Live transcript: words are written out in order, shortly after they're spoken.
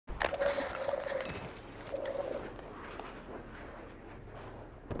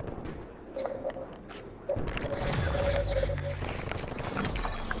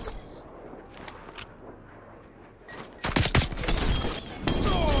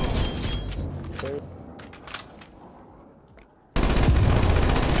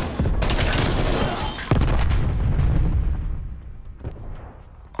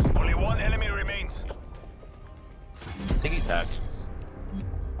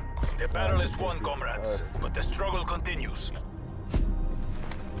The battle is won, comrades, but the struggle continues.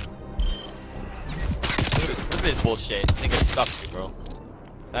 Look at this bullshit. Nigga stuck me, bro.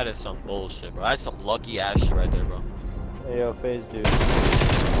 That is some bullshit, bro. That's some lucky ass shit right there, bro. Hey yo, FaZe dude.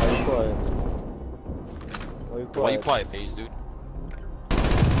 Why you quiet? Why you quiet, FaZe dude?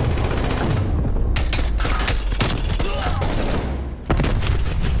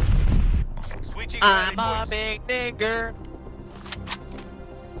 Switching I'm a points. big nigger.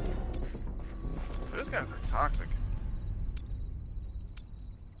 Those guys are toxic.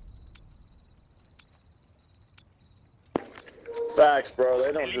 Facts, bro.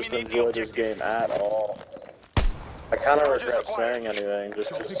 They don't just Eliminate the enjoy this objective. game at all. I kind of Charges regret acquired. saying anything.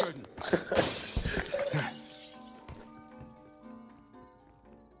 Just.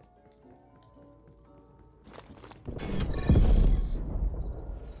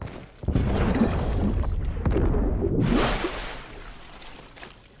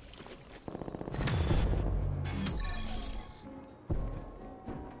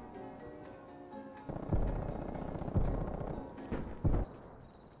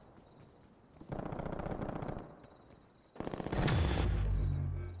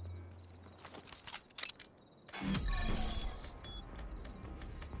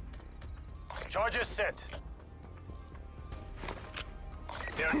 Charges set.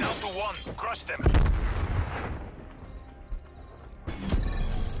 They're down to one. Crush them.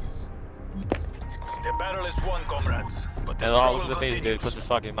 The battle is won, comrades, but the And all struggle look at the FaZe dude. continues. Put this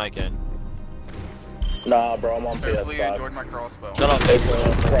fucking mic in. Nah, bro. I'm on Hopefully you enjoyed PS5. my crossbow. Shut up, It's, FaZe.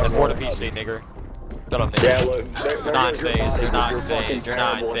 That's for the Crossbow. PC, nigger. Shut up, nigga. Yeah, look. You're not in phase, you're not in phase, you're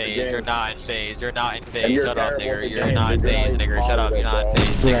not in phase, you're not in phase, you're not in phase, shut up, nigger, you're not in phase, nigger, shut up, you're not in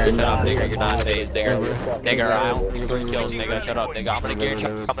phase, nigger, shut up, nigger, you're not in phase, nigger, nigger, I only 3 kills, nigga, shut up, nigga,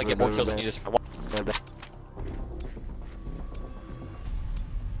 I'm gonna get more kills than you just for one.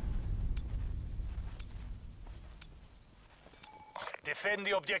 Defend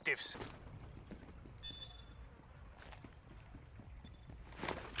the objectives.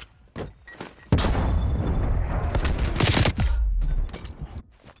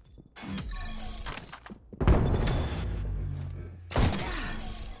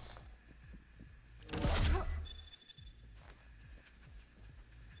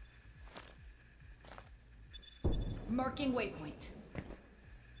 Marking waypoint.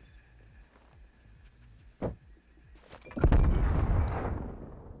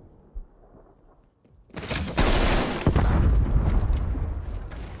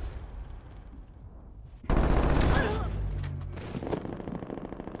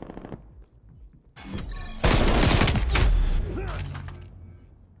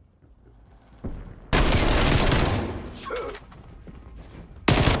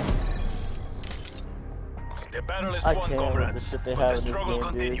 The battle is I won, can't with the comrades, shit they but have the in this struggle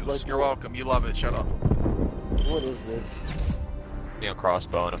game, dude. continues. Like, You're welcome. You love it. Shut up. what is this? You know,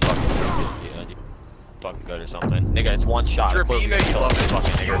 crossbow and a fucking, fucking good or something. Nigga, it's one shot. Drippy, you know you love it.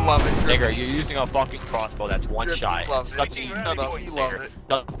 Fucking You nigger. love it. Nigger, Drippy. you're using a fucking crossbow that's one Drippy, shot. you love It's it. such a Shut up. You love it.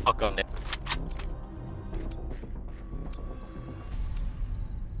 Shut the fuck up, nigga.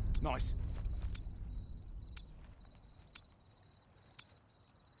 Nice.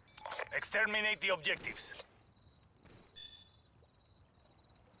 Exterminate the objectives.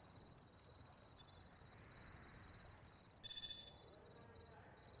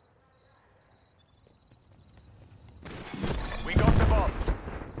 We got the bomb.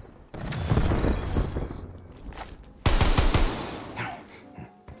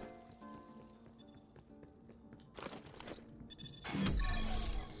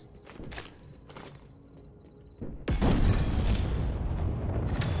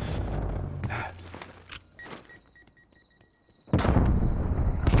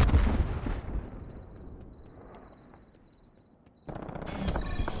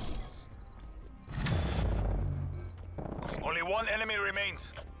 Only one enemy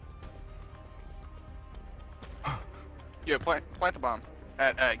remains. Yeah, plant the bomb.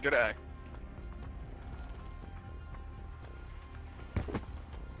 At A. Go to A.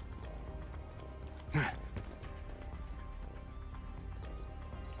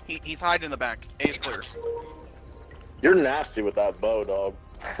 He's hiding in the back. A is clear. You're nasty with that bow, dog.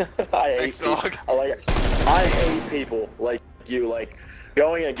 I hate Thanks, people. dog. I hate people like you. Like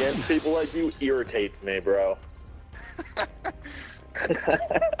going against people like you irritates me, bro.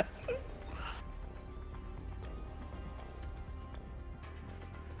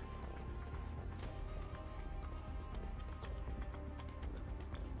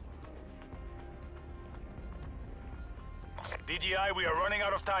 DGI, we are running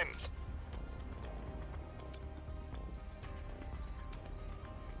out of time.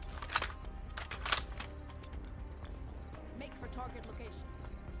 Target location.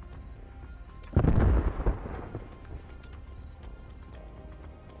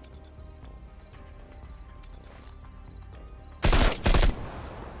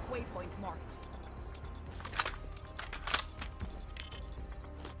 Waypoint marked.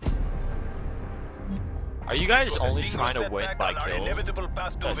 Are you guys This was a only single trying to win setback by on our kills? inevitable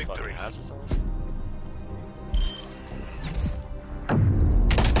path to You guys fucking victory. ass or something?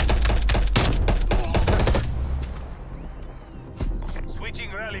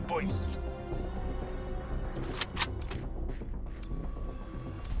 Switching rally points.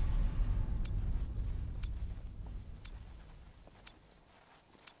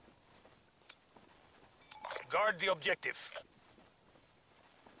 Guard the objective.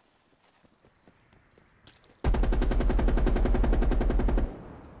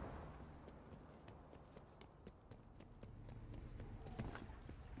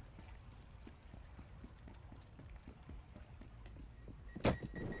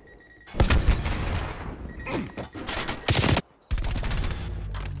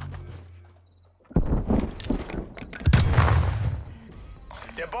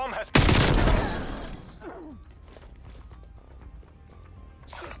 The bomb has been...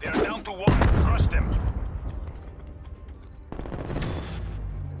 They are down to one. Crush them.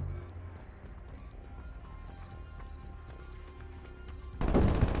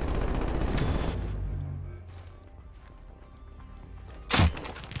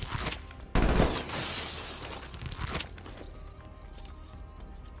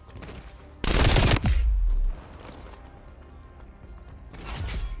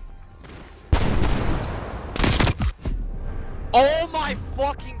 Oh my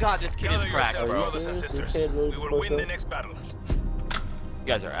fucking god, this kid is Gather cracked, yourselves, bro. brothers and This sisters. kid really We will close win the up. next battle. You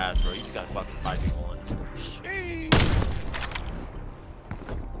guys are ass, bro. You just got fucking 5v1.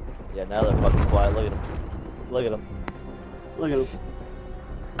 Yeah, now they're fucking quiet. Look at them. Look at them. Look at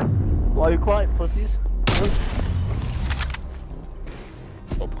them. Why are you quiet, pussies?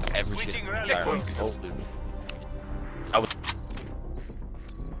 Oh, every Switching shit. rally points. Oh, dude. I was.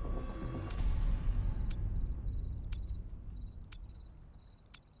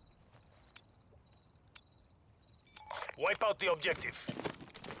 Wipe out the objective.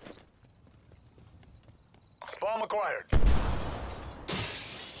 Bomb acquired.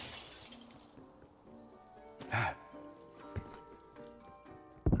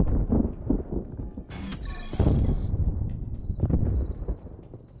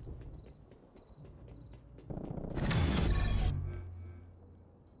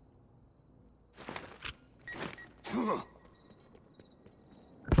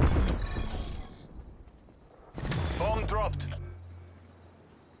 Bomb dropped.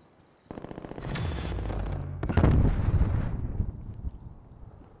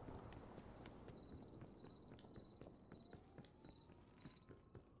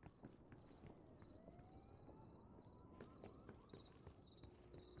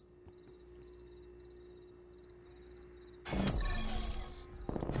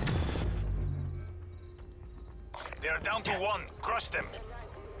 They are down to one. Crush them.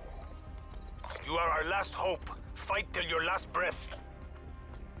 You are our last hope. Fight till your last breath.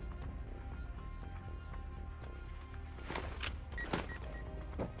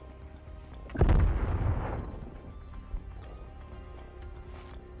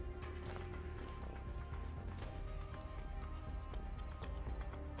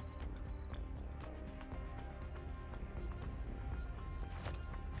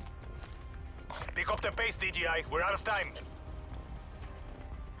 Pick up the pace, DGI. We're out of time.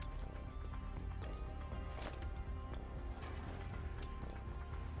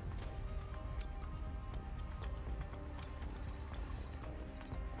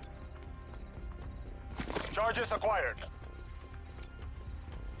 Charges acquired.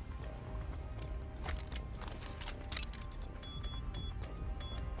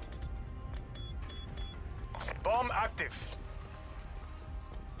 Bomb active.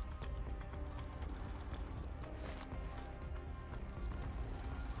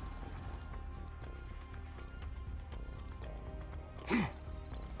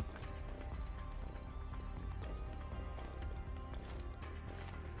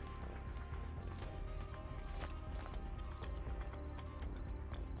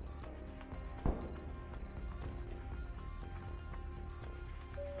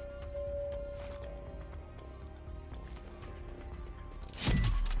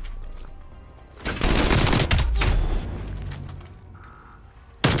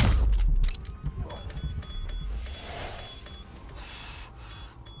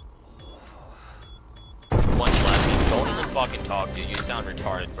 One left. Don't even fucking talk, dude. You sound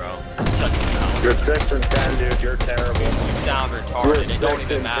retarded, bro. Shut your mouth. You're 6 and 10, dude. You're terrible. You sound retarded. It don't 6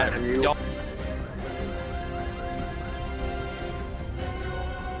 even and matter. 10, You don't.